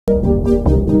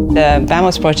The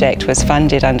VAMOS project was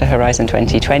funded under Horizon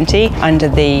 2020 under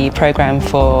the programme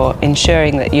for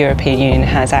ensuring that the European Union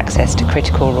has access to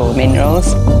critical raw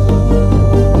minerals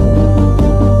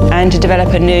and to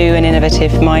develop a new and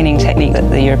innovative mining technique that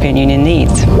the European Union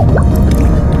needs.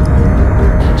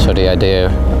 So the idea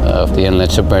of the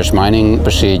inlet submerged mining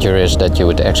procedure is that you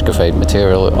would excavate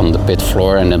material on the pit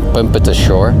floor and then pump it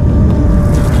ashore.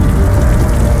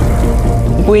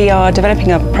 We are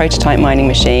developing a prototype mining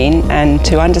machine, and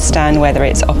to understand whether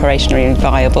it's operationally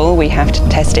viable, we have to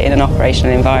test it in an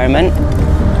operational environment.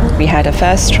 We had a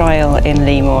first trial in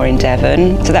Leamore in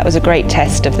Devon, so that was a great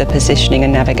test of the positioning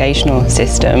and navigational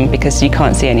system because you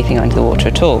can't see anything under the water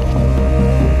at all.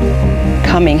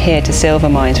 Coming here to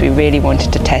Silvermines, we really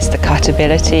wanted to test the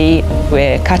cuttability.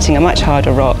 We're cutting a much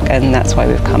harder rock, and that's why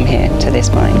we've come here to this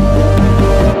mine.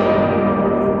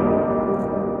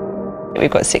 We've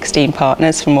got 16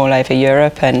 partners from all over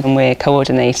Europe, and we're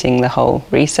coordinating the whole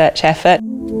research effort.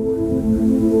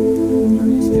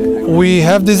 We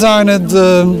have designed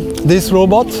this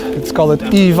robot. It's called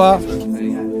EVA.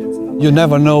 You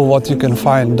never know what you can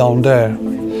find down there.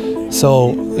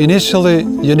 So initially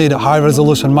you need a high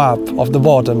resolution map of the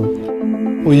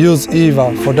bottom. We use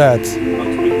EVA for that.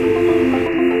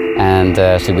 And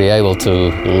to be able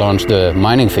to launch the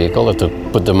mining vehicle, or to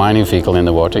put the mining vehicle in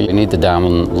the water, you need the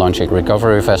Damen launching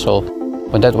recovery vessel.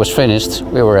 When that was finished,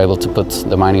 we were able to put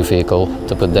the mining vehicle,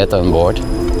 to put that on board,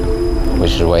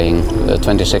 which is weighing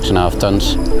 26.5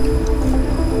 tons.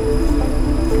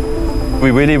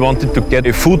 We really wanted to get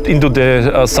a foot into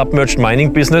the submerged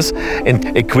mining business and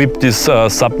equip these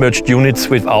submerged units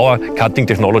with our cutting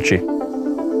technology.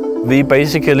 We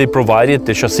basically provided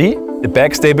the chassis, the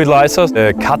back stabilizer,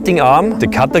 the cutting arm, the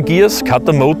cutter gears,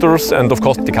 cutter motors, and of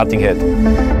course the cutting head.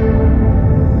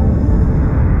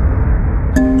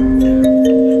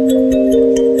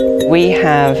 We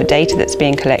have data that's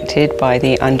being collected by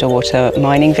the underwater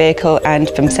mining vehicle and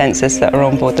from sensors that are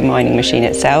on board the mining machine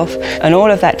itself. And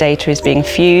all of that data is being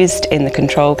fused in the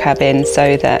control cabin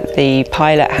so that the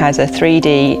pilot has a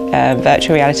 3D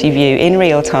virtual reality view in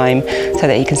real time so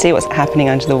that he can see what's happening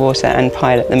under the water and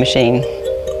pilot the machine.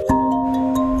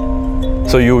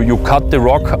 So you cut the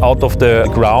rock out of the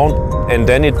ground, and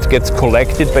then it gets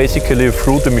collected basically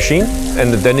through the machine,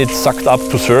 and then it's sucked up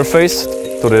to surface,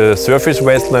 to the surface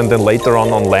vessel, and then later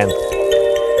on land.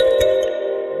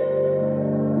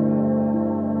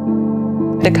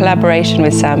 The collaboration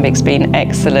with Sandvik's been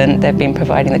excellent. They've been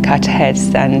providing the cutter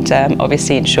heads and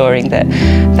obviously ensuring that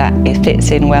it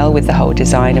fits in well with the whole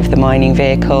design of the mining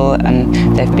vehicle,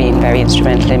 and they've been very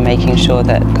instrumental in making sure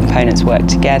that components work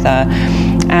together,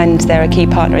 and they're a key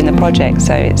partner in the project,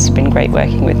 so it's been great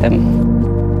working with them.